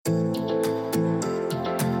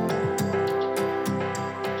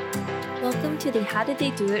to the How Did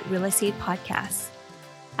They Do It Real Estate podcast.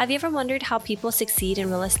 Have you ever wondered how people succeed in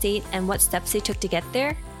real estate and what steps they took to get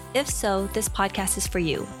there? If so, this podcast is for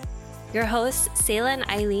you. Your hosts, Sayla and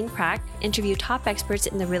Eileen Prack, interview top experts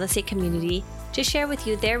in the real estate community to share with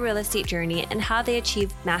you their real estate journey and how they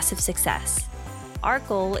achieved massive success. Our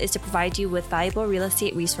goal is to provide you with valuable real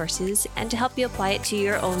estate resources and to help you apply it to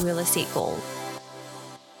your own real estate goal.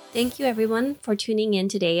 Thank you everyone for tuning in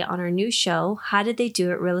today on our new show, How Did They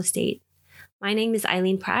Do It Real Estate? My name is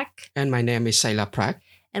Eileen Prack. And my name is Sayla Prack.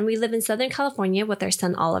 And we live in Southern California with our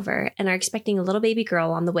son Oliver and are expecting a little baby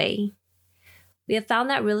girl on the way. We have found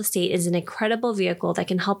that real estate is an incredible vehicle that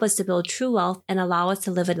can help us to build true wealth and allow us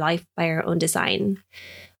to live a life by our own design.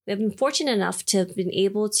 We have been fortunate enough to have been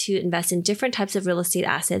able to invest in different types of real estate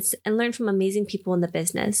assets and learn from amazing people in the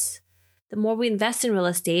business. The more we invest in real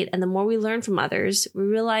estate and the more we learn from others, we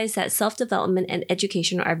realize that self-development and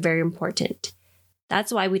education are very important.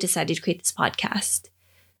 That's why we decided to create this podcast.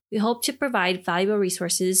 We hope to provide valuable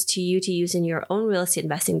resources to you to use in your own real estate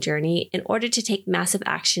investing journey in order to take massive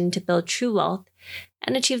action to build true wealth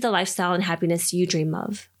and achieve the lifestyle and happiness you dream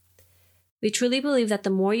of. We truly believe that the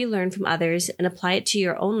more you learn from others and apply it to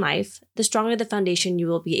your own life, the stronger the foundation you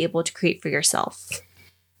will be able to create for yourself.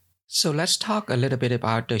 So let's talk a little bit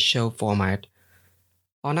about the show format.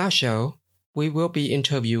 On our show, we will be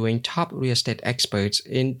interviewing top real estate experts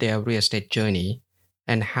in their real estate journey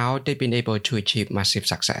and how they've been able to achieve massive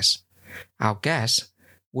success. Our guests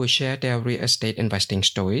will share their real estate investing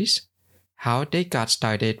stories, how they got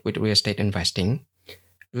started with real estate investing,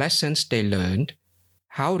 lessons they learned,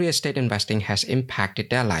 how real estate investing has impacted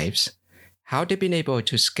their lives, how they've been able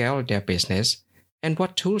to scale their business, and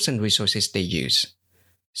what tools and resources they use.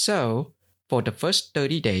 So, for the first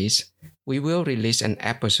 30 days, we will release an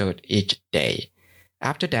episode each day.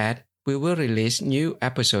 After that, we will release new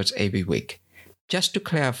episodes every week. Just to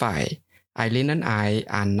clarify, Eileen and I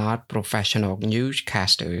are not professional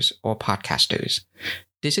newscasters or podcasters.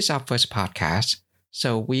 This is our first podcast,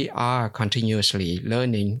 so we are continuously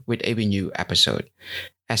learning with every new episode.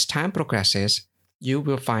 As time progresses, you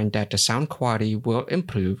will find that the sound quality will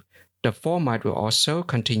improve. The format will also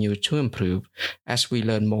continue to improve as we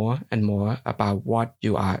learn more and more about what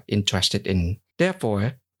you are interested in.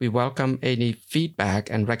 Therefore, we welcome any feedback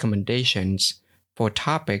and recommendations for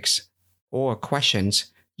topics or questions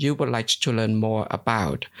you would like to learn more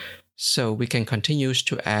about, so we can continue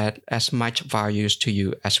to add as much value to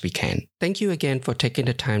you as we can. Thank you again for taking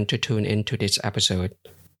the time to tune into this episode.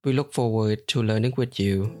 We look forward to learning with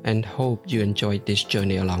you and hope you enjoyed this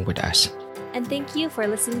journey along with us. And thank you for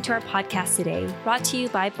listening to our podcast today, brought to you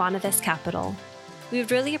by Bonavest Capital. We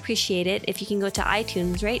would really appreciate it if you can go to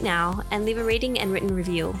iTunes right now and leave a rating and written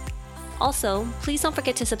review. Also, please don't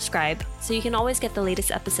forget to subscribe so you can always get the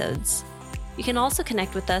latest episodes. You can also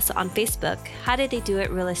connect with us on Facebook, How Did They Do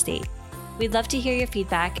It Real Estate. We'd love to hear your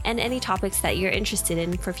feedback and any topics that you're interested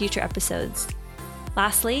in for future episodes.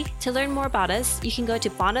 Lastly, to learn more about us, you can go to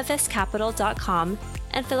bonavestcapital.com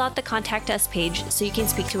and fill out the Contact Us page so you can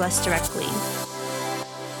speak to us directly.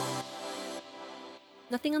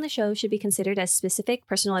 Nothing on the show should be considered as specific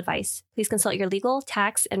personal advice. Please consult your legal,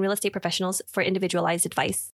 tax, and real estate professionals for individualized advice.